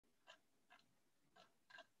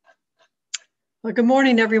Well, good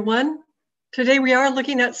morning, everyone. Today we are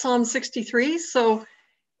looking at Psalm 63. So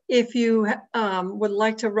if you would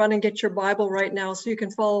like to run and get your Bible right now so you can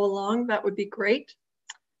follow along, that would be great.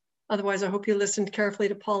 Otherwise, I hope you listened carefully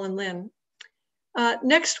to Paul and Lynn.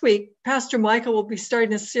 Next week, Pastor Michael will be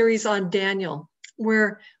starting a series on Daniel,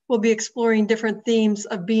 where we'll be exploring different themes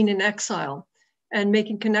of being in exile and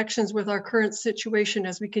making connections with our current situation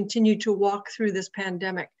as we continue to walk through this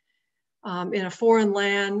pandemic. In a foreign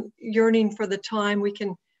land, yearning for the time we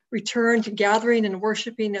can return to gathering and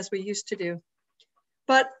worshiping as we used to do.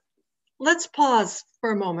 But let's pause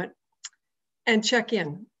for a moment and check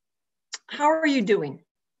in. How are you doing?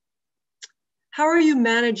 How are you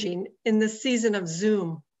managing in this season of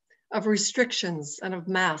Zoom, of restrictions and of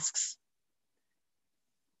masks?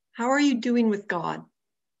 How are you doing with God?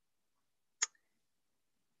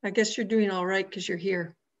 I guess you're doing all right because you're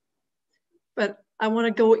here. But I want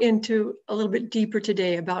to go into a little bit deeper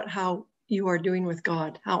today about how you are doing with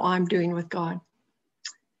God, how I'm doing with God.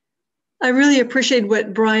 I really appreciate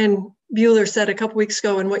what Brian Bueller said a couple weeks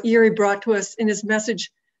ago and what Yuri brought to us in his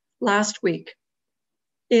message last week.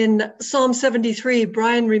 In Psalm 73,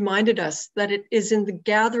 Brian reminded us that it is in the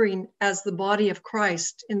gathering as the body of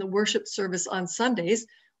Christ in the worship service on Sundays,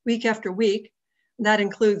 week after week, that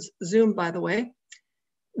includes Zoom, by the way,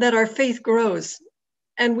 that our faith grows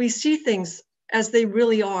and we see things as they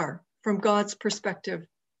really are from God's perspective.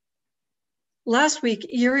 Last week,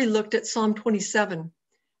 Yuri looked at Psalm 27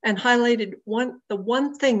 and highlighted the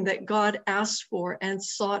one thing that God asked for and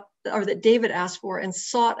sought, or that David asked for and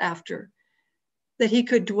sought after, that he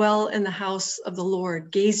could dwell in the house of the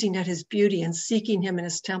Lord, gazing at his beauty and seeking him in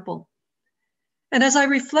his temple. And as I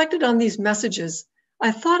reflected on these messages,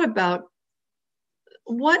 I thought about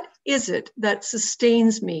what is it that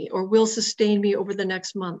sustains me or will sustain me over the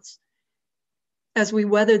next months as we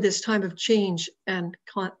weather this time of change and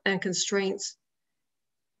constraints.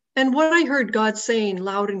 And what I heard God saying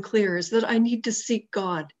loud and clear is that I need to seek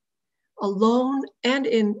God alone and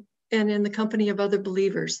in the company of other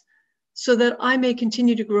believers so that I may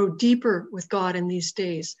continue to grow deeper with God in these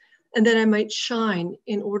days and that I might shine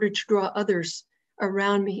in order to draw others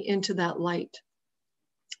around me into that light.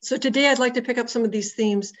 So today I'd like to pick up some of these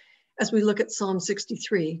themes as we look at Psalm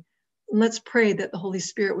 63. And let's pray that the Holy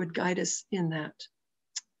Spirit would guide us in that.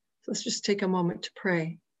 So let's just take a moment to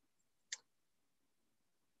pray.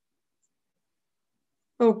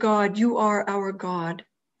 Oh God, you are our God.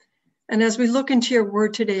 And as we look into your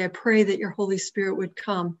word today, I pray that your Holy Spirit would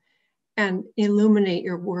come and illuminate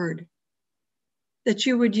your word, that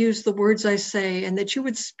you would use the words I say and that you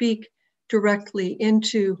would speak directly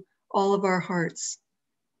into all of our hearts,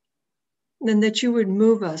 and that you would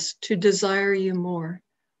move us to desire you more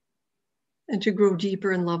and to grow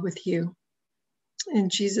deeper in love with you. In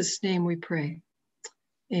Jesus' name we pray.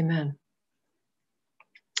 Amen.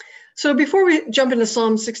 So before we jump into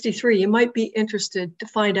Psalm 63, you might be interested to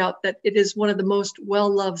find out that it is one of the most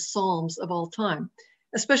well-loved psalms of all time,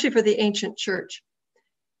 especially for the ancient church.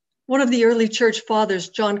 One of the early church fathers,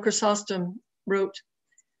 John Chrysostom, wrote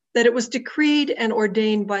that it was decreed and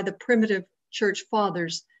ordained by the primitive church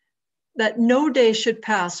fathers that no day should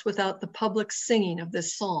pass without the public singing of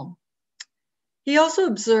this psalm. He also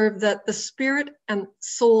observed that the spirit and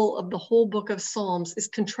soul of the whole book of Psalms is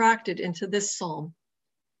contracted into this psalm.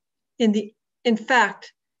 In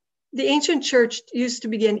fact, the ancient church used to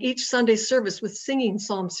begin each Sunday service with singing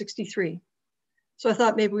Psalm 63. So I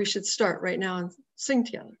thought maybe we should start right now and sing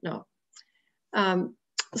together. No.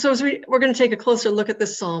 So as we're going to take a closer look at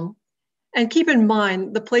this psalm, and keep in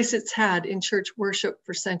mind the place it's had in church worship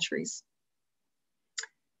for centuries.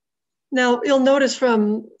 Now, you'll notice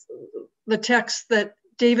from the text that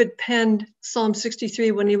David penned Psalm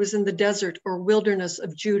 63 when he was in the desert or wilderness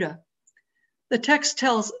of Judah. The text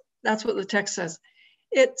tells, that's what the text says.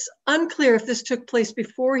 It's unclear if this took place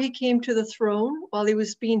before he came to the throne while he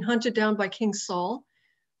was being hunted down by King Saul,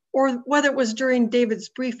 or whether it was during David's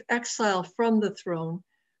brief exile from the throne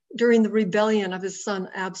during the rebellion of his son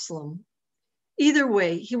Absalom. Either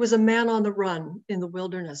way, he was a man on the run in the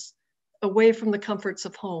wilderness, away from the comforts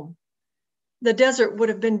of home. The desert would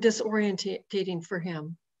have been disorientating for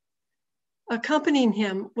him. Accompanying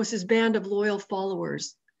him was his band of loyal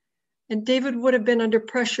followers, and David would have been under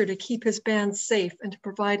pressure to keep his band safe and to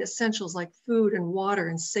provide essentials like food and water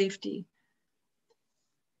and safety.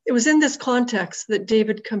 It was in this context that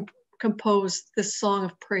David composed this song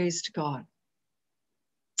of praise to God.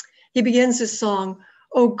 He begins his song,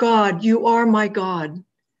 "O God, you are my God.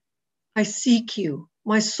 I seek you.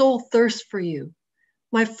 My soul thirsts for you.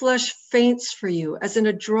 My flesh faints for you, as in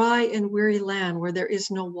a dry and weary land where there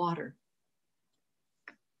is no water."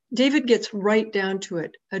 David gets right down to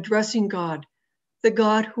it, addressing God the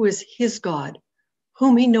God who is his God,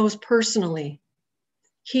 whom he knows personally.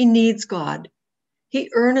 He needs God. He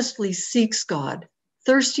earnestly seeks God,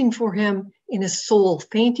 thirsting for him in his soul,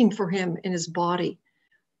 fainting for him in his body.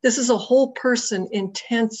 This is a whole person,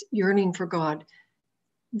 intense yearning for God.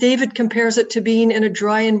 David compares it to being in a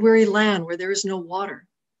dry and weary land where there is no water.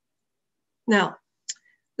 Now,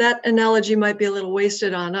 that analogy might be a little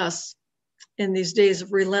wasted on us in these days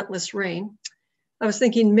of relentless rain. I was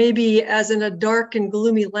thinking maybe as in a dark and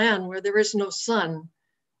gloomy land where there is no sun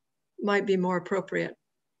might be more appropriate.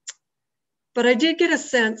 But I did get a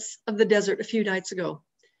sense of the desert a few nights ago.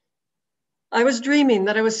 I was dreaming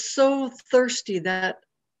that I was so thirsty that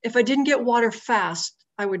if I didn't get water fast,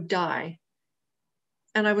 I would die.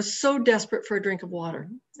 And I was so desperate for a drink of water.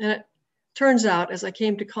 And it turns out, as I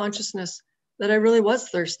came to consciousness, that I really was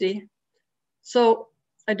thirsty. So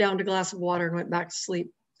I downed a glass of water and went back to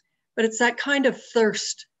sleep. But it's that kind of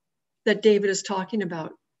thirst that David is talking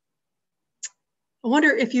about. I wonder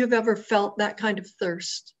if you've ever felt that kind of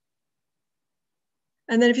thirst.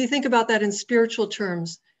 And then if you think about that in spiritual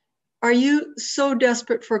terms, are you so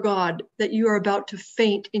desperate for God that you are about to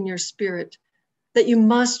faint in your spirit, that you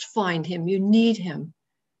must find him, you need him,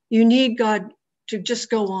 you need God to just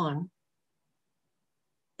go on?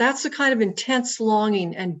 That's the kind of intense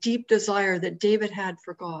longing and deep desire that David had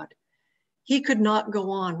for God. He could not go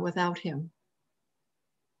on without him.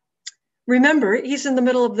 Remember, he's in the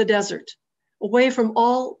middle of the desert, away from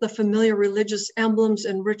all the familiar religious emblems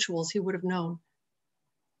and rituals he would have known.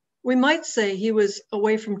 We might say he was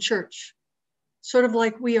away from church, sort of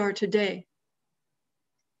like we are today.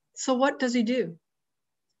 So what does he do?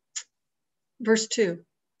 Verse 2.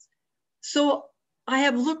 So I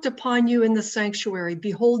have looked upon you in the sanctuary,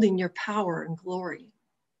 beholding your power and glory.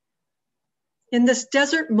 In this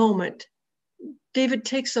desert moment, David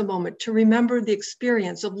takes a moment to remember the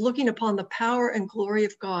experience of looking upon the power and glory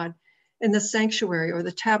of God in the sanctuary or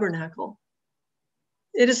the tabernacle.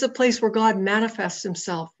 It is the place where God manifests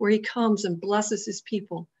himself, where he comes and blesses his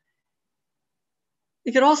people.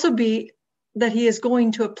 It could also be that he is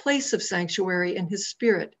going to a place of sanctuary in his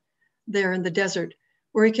spirit there in the desert,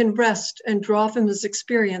 where he can rest and draw from his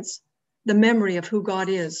experience the memory of who God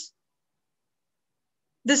is.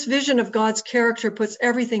 This vision of God's character puts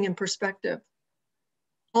everything in perspective.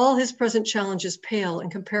 All his present challenges pale in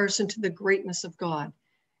comparison to the greatness of God.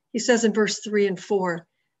 He says in verse 3 and 4,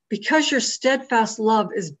 because your steadfast love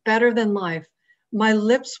is better than life, my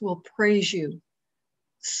lips will praise you.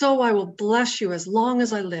 So I will bless you as long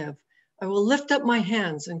as I live. I will lift up my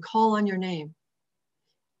hands and call on your name.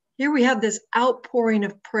 Here we have this outpouring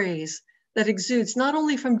of praise that exudes not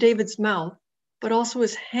only from David's mouth, but also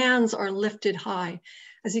his hands are lifted high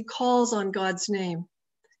as he calls on God's name.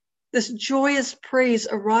 This joyous praise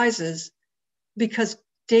arises because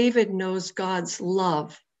David knows God's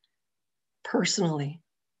love personally.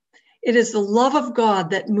 It is the love of God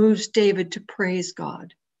that moves David to praise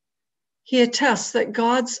God. He attests that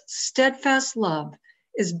God's steadfast love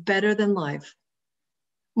is better than life.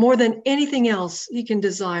 More than anything else he can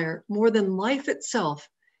desire, more than life itself,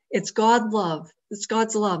 it's God's love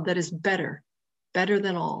that is better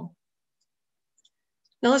than all.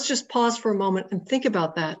 Now let's just pause for a moment and think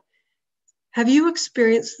about that. Have you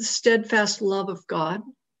experienced the steadfast love of God?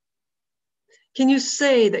 Can you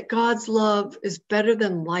say that God's love is better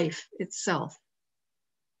than life itself?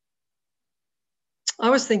 I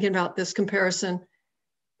was thinking about this comparison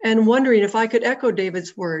and wondering if I could echo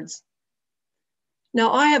David's words.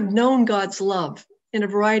 Now, I have known God's love in a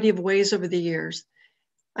variety of ways over the years.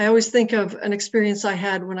 I always think of an experience I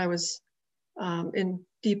had when I was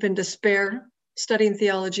deep in despair, studying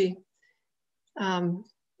theology in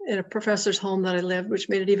a professor's home that I lived, which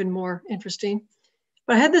made it even more interesting.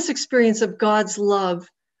 But I had this experience of God's love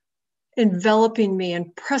enveloping me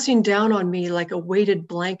and pressing down on me like a weighted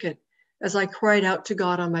blanket as I cried out to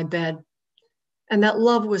God on my bed. And that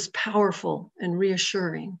love was powerful and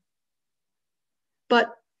reassuring. But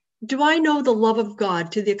do I know the love of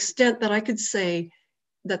God to the extent that I could say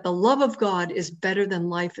that the love of God is better than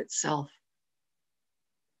life itself?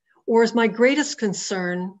 Or is my greatest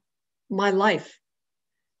concern my life,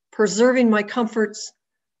 preserving my comforts,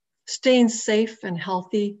 staying safe and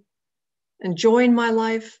healthy, enjoying my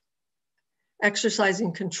life,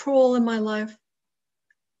 exercising control in my life?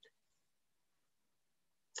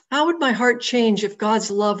 How would my heart change if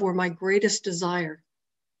God's love were my greatest desire?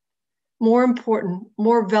 More important,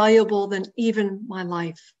 more valuable than even my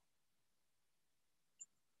life.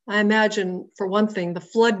 I imagine, for one thing, the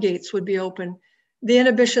floodgates would be open, the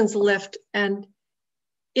inhibitions lift, and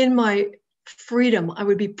in my freedom, I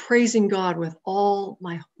would be praising God with all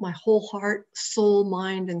my whole heart, soul,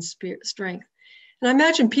 mind, and spirit, strength. And I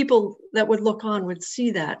imagine people that would look on would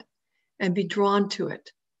see that and be drawn to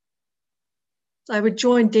it. I would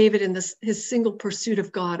join David in his single pursuit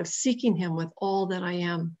of God, of seeking him with all that I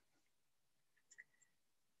am.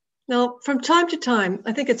 Now, from time to time,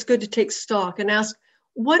 I think it's good to take stock and ask,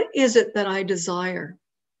 what is it that I desire?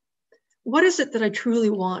 What is it that I truly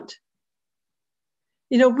want?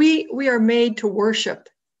 You know, we are made to worship.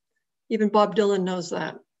 Even Bob Dylan knows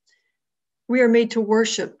that. We are made to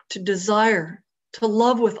worship, to desire, to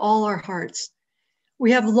love with all our hearts.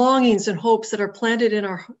 We have longings and hopes that are planted in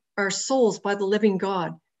our souls by the living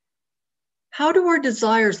God. How do our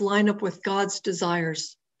desires line up with God's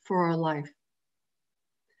desires for our life?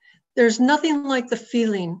 There's nothing like the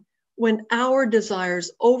feeling when our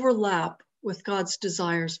desires overlap with God's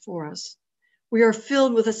desires for us. We are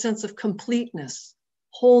filled with a sense of completeness,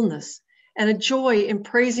 wholeness, and a joy in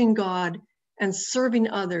praising God and serving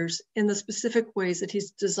others in the specific ways that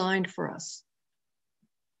He's designed for us.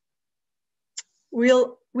 We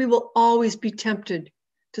will always be tempted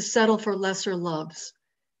to settle for lesser loves,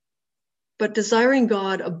 but desiring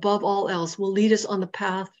God above all else will lead us on the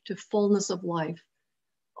path to fullness of life,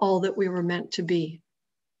 all that we were meant to be.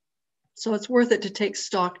 So it's worth it to take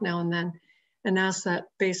stock now and then and ask that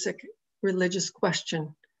basic religious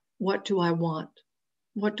question: what do I want?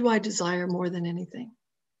 What do I desire more than anything?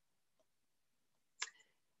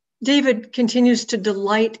 David continues to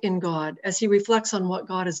delight in God as he reflects on what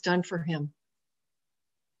God has done for him.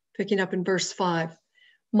 Picking up in verse 5,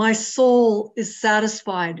 my soul is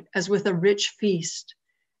satisfied as with a rich feast,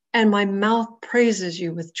 and my mouth praises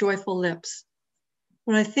you with joyful lips.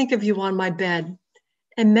 When I think of you on my bed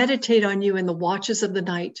and meditate on you in the watches of the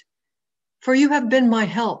night, for you have been my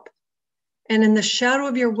help, and in the shadow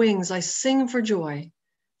of your wings I sing for joy.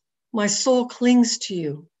 My soul clings to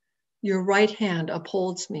you. Your right hand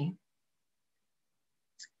upholds me.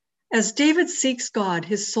 As David seeks God,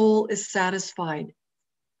 his soul is satisfied,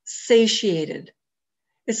 satiated.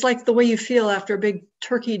 It's like the way you feel after a big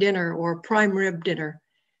turkey dinner or prime rib dinner,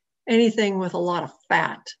 anything with a lot of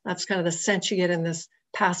fat. That's kind of the sense you get in this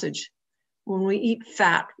passage. When we eat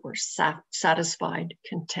fat, we're satisfied,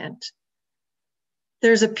 content.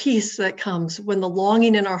 There's a peace that comes when the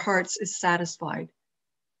longing in our hearts is satisfied.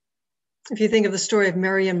 If you think of the story of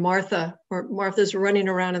Mary and Martha, where Martha's running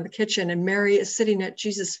around in the kitchen and Mary is sitting at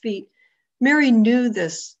Jesus' feet, Mary knew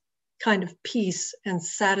this kind of peace and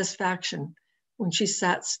satisfaction when she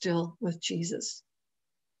sat still with Jesus.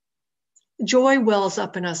 Joy wells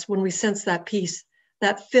up in us when we sense that peace,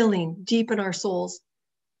 that filling deep in our souls.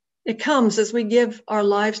 It comes as we give our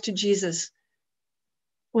lives to Jesus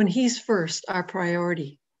when He's first our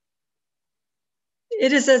priority.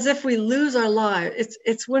 It is as if we lose our lives.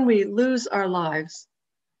 It's when we lose our lives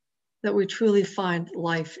that we truly find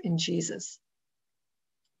life in Jesus.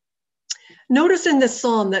 Notice in this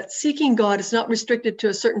psalm that seeking God is not restricted to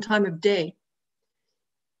a certain time of day.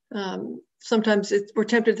 Sometimes we're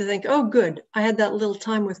tempted to think, oh, good, I had that little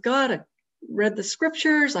time with God. I read the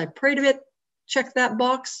scriptures, I prayed a bit, check that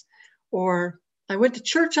box. Or I went to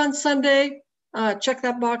church on Sunday, check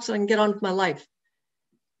that box, and I can get on with my life.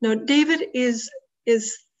 No, David is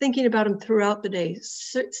thinking about him throughout the day,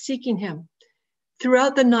 seeking him.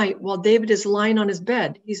 Throughout the night, while David is lying on his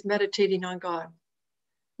bed, he's meditating on God.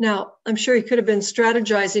 Now, I'm sure he could have been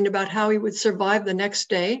strategizing about how he would survive the next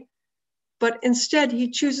day, but instead he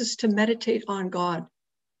chooses to meditate on God.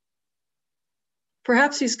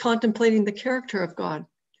 Perhaps he's contemplating the character of God.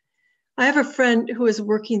 I have a friend who is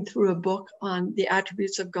working through a book on the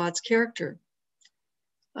attributes of God's character,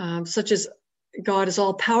 such as God is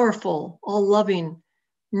all powerful, all loving,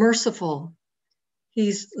 merciful.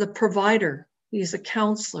 He's the provider. He's a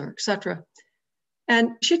counselor, etc.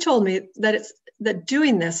 And she told me that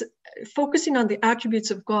doing this, focusing on the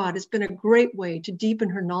attributes of God, has been a great way to deepen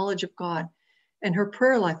her knowledge of God and her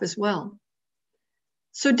prayer life as well.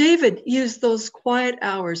 So David used those quiet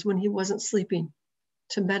hours when he wasn't sleeping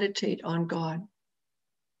to meditate on God.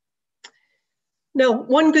 Now,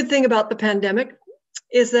 one good thing about the pandemic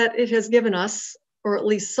is that it has given us, or at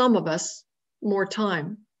least some of us, more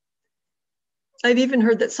time. I've even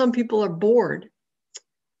heard that some people are bored.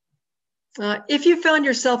 If you found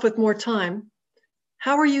yourself with more time,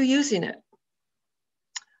 how are you using it?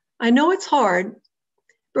 I know it's hard,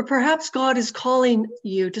 but perhaps God is calling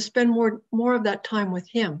you to spend more of that time with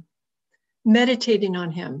Him, meditating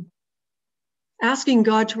on Him, asking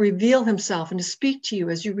God to reveal Himself and to speak to you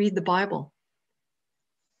as you read the Bible.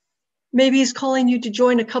 Maybe He's calling you to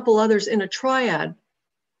join a couple others in a triad.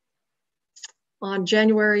 On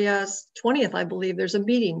January 20th, I believe, there's a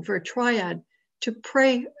meeting for a triad to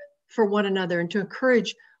pray for one another and to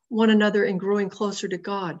encourage one another in growing closer to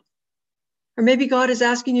God. Or maybe God is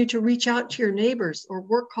asking you to reach out to your neighbors or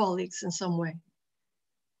work colleagues in some way.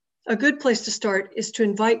 A good place to start is to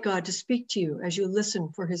invite God to speak to you as you listen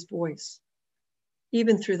for his voice,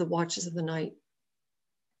 even through the watches of the night.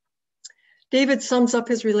 David sums up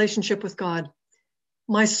his relationship with God.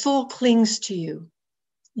 My soul clings to you.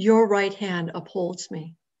 Your right hand upholds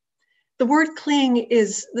me. The word cling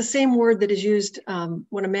is the same word that is used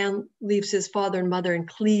when a man leaves his father and mother and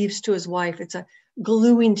cleaves to his wife. It's a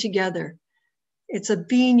gluing together. It's a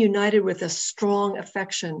being united with a strong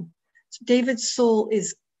affection. So David's soul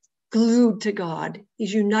is glued to God.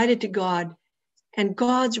 He's united to God, and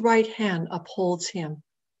God's right hand upholds him.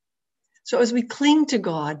 So as we cling to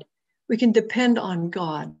God, we can depend on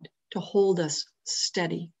God to hold us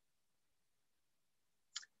steady.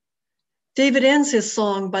 David ends his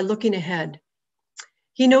song by looking ahead.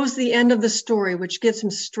 He knows the end of the story, which gives him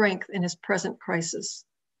strength in his present crisis.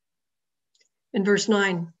 In verse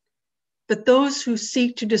 9, but those who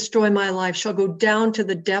seek to destroy my life shall go down to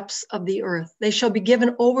the depths of the earth. They shall be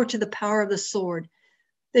given over to the power of the sword.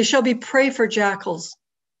 They shall be prey for jackals.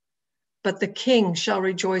 But the king shall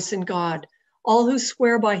rejoice in God. All who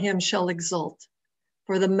swear by him shall exult,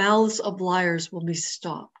 for the mouths of liars will be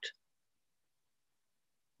stopped.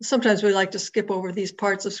 Sometimes we like to skip over these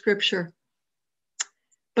parts of scripture.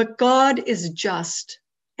 But God is just,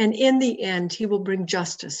 and in the end, he will bring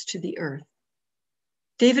justice to the earth.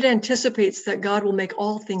 David anticipates that God will make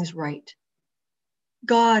all things right.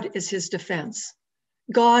 God is his defense.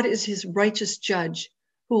 God is his righteous judge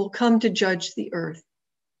who will come to judge the earth.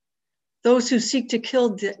 Those who seek to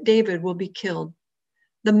kill David will be killed.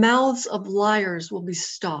 The mouths of liars will be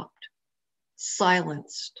stopped,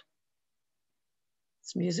 silenced.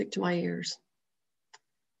 It's music to my ears.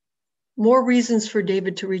 More reasons for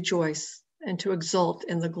David to rejoice and to exult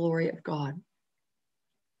in the glory of God.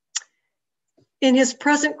 In his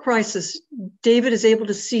present crisis, David is able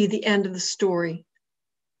to see the end of the story.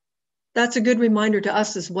 That's a good reminder to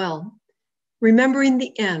us as well. Remembering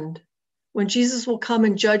the end, when Jesus will come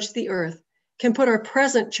and judge the earth, can put our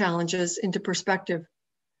present challenges into perspective.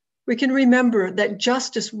 We can remember that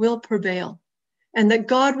justice will prevail and that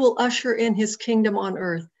God will usher in his kingdom on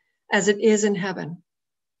earth as it is in heaven.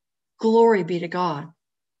 Glory be to God.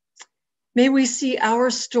 May we see our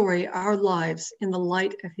story, our lives, in the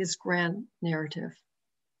light of his grand narrative.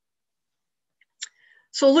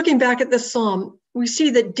 So looking back at this psalm, we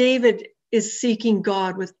see that David is seeking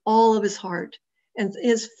God with all of his heart and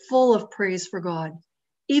is full of praise for God,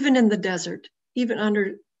 even in the desert, even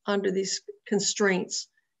under these constraints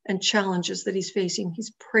and challenges that he's facing.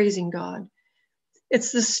 He's praising God.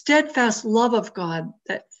 It's the steadfast love of God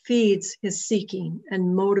that feeds his seeking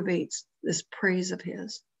and motivates this praise of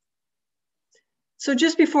his. So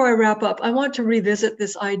just before I wrap up, I want to revisit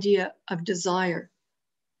this idea of desire.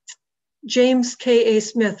 James K.A.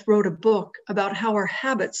 Smith wrote a book about how our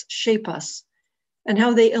habits shape us and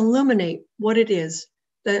how they illuminate what it is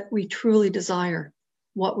that we truly desire,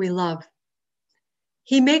 what we love.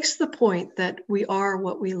 He makes the point that we are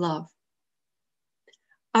what we love.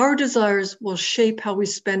 Our desires will shape how we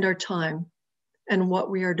spend our time and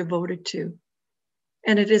what we are devoted to.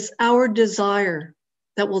 And it is our desire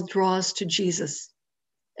that will draw us to Jesus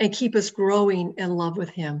and keep us growing in love with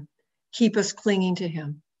him, keep us clinging to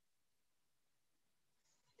him.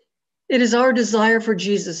 It is our desire for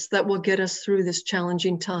Jesus that will get us through this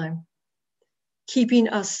challenging time, keeping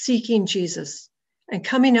us seeking Jesus and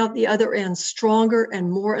coming out the other end stronger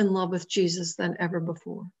and more in love with Jesus than ever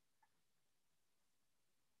before.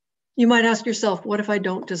 You might ask yourself, what if I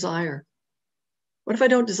don't desire? What if I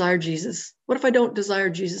don't desire Jesus? What if I don't desire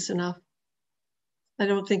Jesus enough? I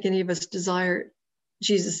don't think any of us desire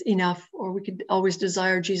Jesus enough, or we could always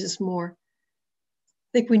desire Jesus more.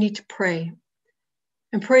 I think we need to pray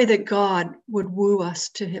and pray that God would woo us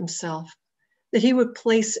to himself, that he would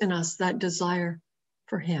place in us that desire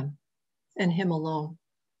for him and him alone,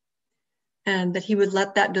 and that he would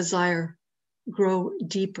let that desire grow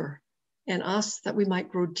deeper in us, that we might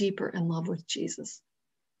grow deeper in love with Jesus.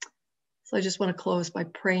 So I just want to close by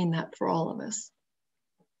praying that for all of us.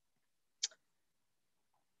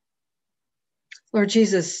 Lord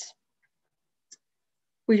Jesus,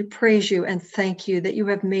 we praise you and thank you that you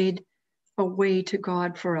have made a way to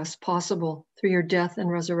God for us possible through your death and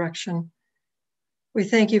resurrection. We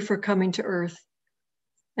thank you for coming to earth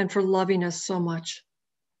and for loving us so much.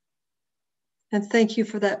 And thank you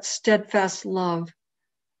for that steadfast love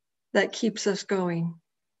that keeps us going,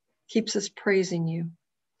 keeps us praising you.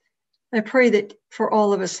 I pray that for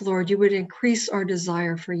all of us, Lord, you would increase our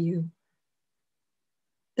desire for you,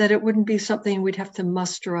 that it wouldn't be something we'd have to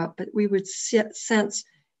muster up, but we would sense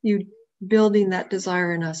you building that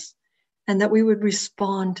desire in us and that we would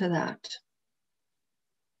respond to that.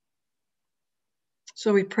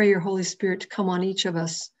 So we pray your Holy Spirit to come on each of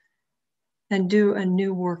us and do a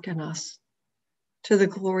new work in us to the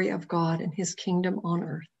glory of God and his kingdom on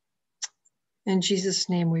earth. In Jesus'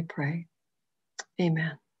 name we pray.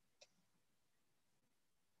 Amen.